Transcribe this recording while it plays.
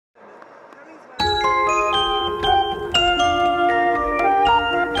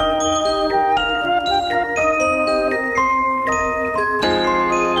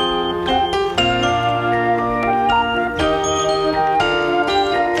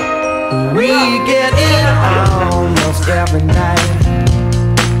We get it almost every night.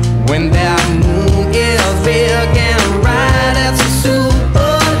 When that moon is big and bright, it's a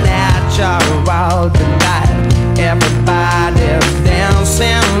supernatural delight. Everybody's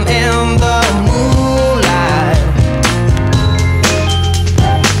dancing in the moonlight.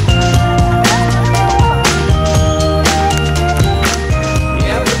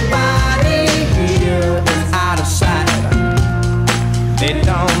 Everybody here is out of sight. They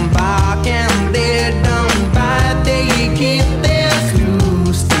don't bark and they don't bite. They keep their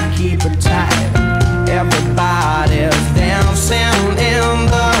screws to keep it tight. Everybody's dancing in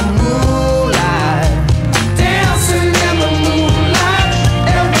the moonlight. Dancing in the moonlight.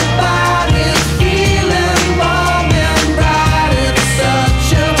 Everybody's feeling warm and bright. It's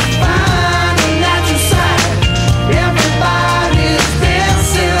such a fine and natural sight. Everybody's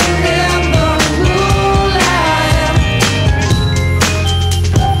dancing in the moonlight.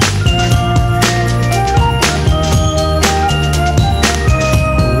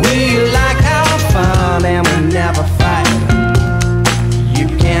 We like our fun and we never fight. You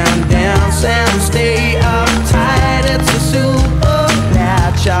can dance and stay uptight. It's a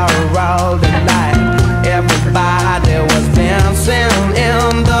supernatural delight. Everybody was dancing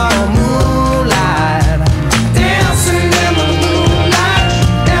in the moonlight. Dancing in the moonlight.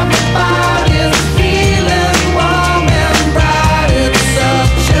 Everybody's feeling warm and bright. It's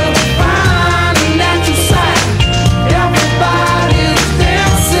such a fine and natural sight. Everybody's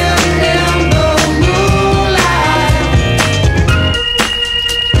dancing in the moonlight.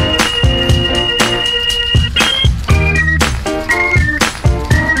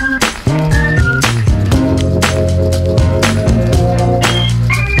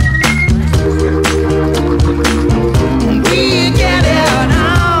 We get it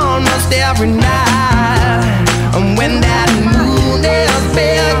almost every night. And when that moon is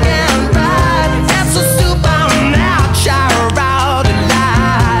big and bright, it's a supernatural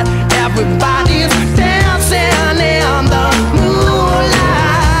delight. Everybody's dancing in the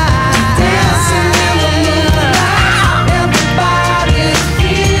moonlight. Dancing in the moonlight. Everybody's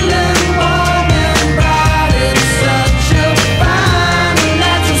feeling warm and bright. It's such a fine and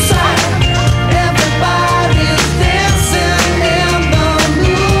natural sight. Everybody's dancing in the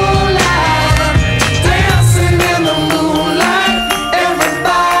moonlight. Dancing in the moonlight.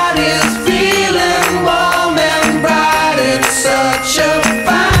 Everybody's feeling warm and bright. It's such a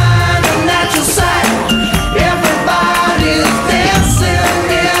fine and natural sight. Everybody's dancing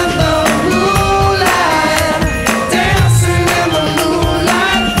in the moonlight. Dancing in the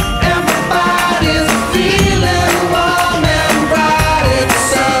moonlight. Everybody's feeling warm and bright. It's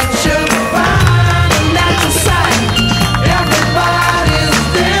such a fine and natural sight. Everybody's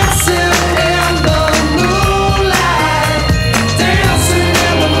dancing in the moonlight. Dancing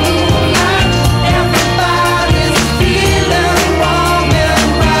in the moonlight. Everybody's feeling warm and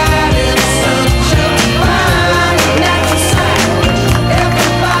bright. It's such a fine and natural sight.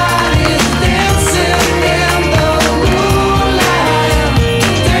 Everybody's dancing in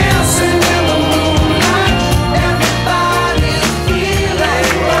the moonlight. Dancing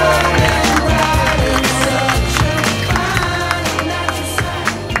in the moonlight. Everybody's feeling warm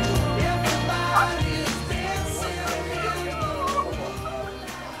and bright. It's such a fine and natural sight.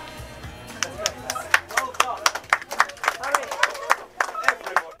 Everybody's dancing in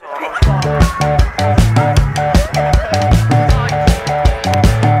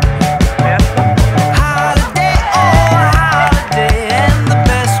the holiday, oh holiday, and the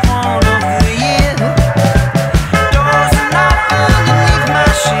best one of the year. Doors are locked underneath my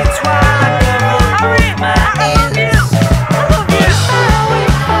sheets while I cover both my ears.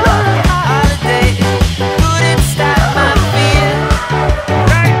 Holiday, couldn't stop my fear.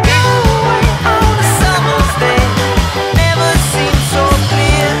 Go away on a summer's day, never seemed so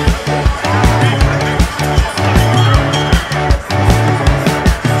clear.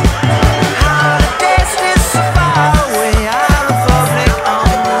 Holidays still so far away, out of public on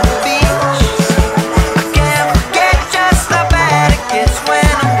the beach. I can't forget just how bad it gets when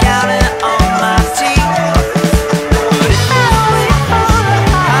I'm counting on my teeth. But if I wait for the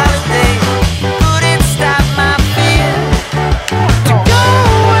holiday, couldn't stop my fear. To go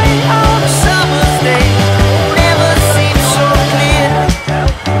away on a summer's day, never seemed so clear.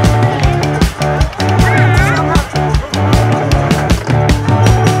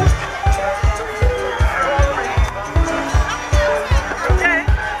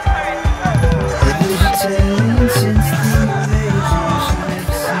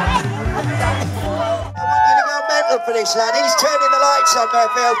 You're going mental for this lad. He's turning the lights on,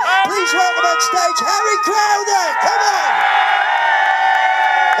 Mirfield. Please welcome on stage Harry Crowther. Come on.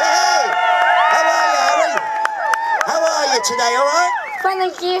 Hey. here today, all right?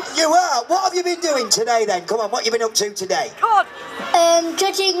 Thank you. You are. What have you been doing today then? Come on, what have you been up to today?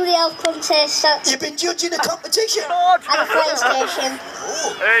 Judging the elf contest at You've been judging a competition? a PlayStation.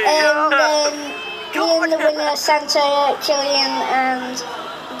 And me and the winner, Santa, Gillian and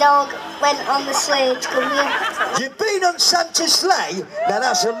Dog, went on the sleigh to come here. You've been on Santa's sleigh? Now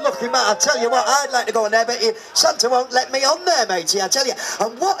that's a lucky man. I'll tell you what, I'd like to go on there, but Santa won't let me on there, matey, I tell you.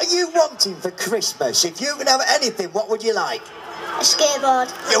 And what are you wanting for Christmas? If you could have anything, what would you like? A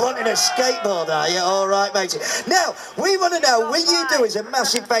skateboard. You're wanting a skateboard, are you? All right, matey. Now, we want to know, will you do us a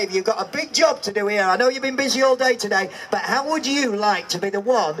massive favour? You've got a big job to do here. I know you've been busy all day today, but how would you like to be the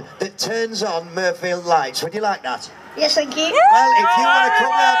one that turns on Mirfield lights? Would you like that? Yes, thank you. Well, if you want to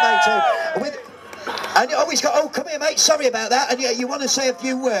come round, matey, and always got, oh, come here, mate, sorry about that, and you want to say a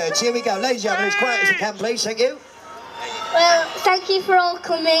few words. Here we go. Ladies and gentlemen, as quiet as you can, please. Thank you. Well, thank you for all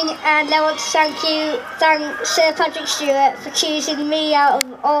coming, and I want to thank Sir Patrick Stewart for choosing me out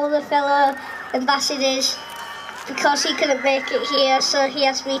of all the fellow ambassadors, because he couldn't make it here, so he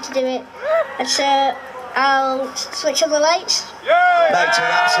asked me to do it. And so I'll switch on the lights. Matey,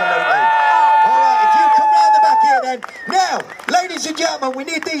 absolutely. All right, if you come round the back here then. Now, ladies and gentlemen, we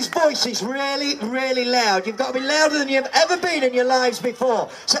need these voices really, really loud. You've got to be louder than you've ever been in your lives before.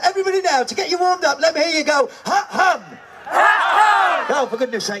 So everybody now, to get you warmed up, let me hear you go, hum. Oh, for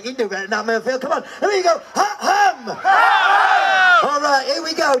goodness sake, you can do better than that, Mirfield. Come on. There you go. Hum. All right, here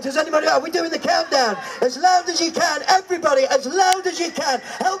we go. Does anybody know? We're doing the countdown. As loud as you can. Everybody, as loud as you can.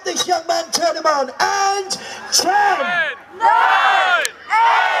 Help this young man turn him on. And 10, 9,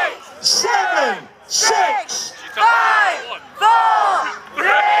 8, 7, 6, 5, 4, 3,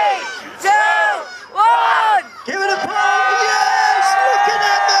 2, 1. Give it a applause. Yes, look at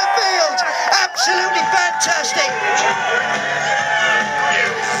that, Mirfield. Absolutely fantastic.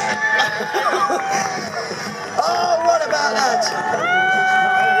 Oh, what about that?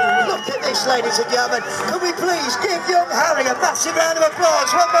 Look at this, ladies and gentlemen. Can we please give young Harry a massive round of applause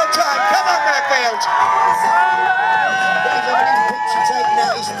one more time? Come on, Mirfield. He's having his picture taken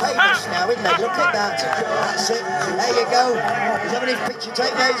out. He's famous now, isn't he? Look at that. That's it. There you go. He's having his picture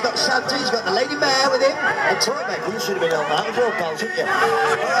taken out. He's got Santa. He's got the Lady Mayor with him. And Toy Maker, you should have been on that as well, pal, shouldn't you? All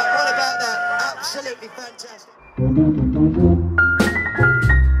right, what about that? Absolutely fantastic.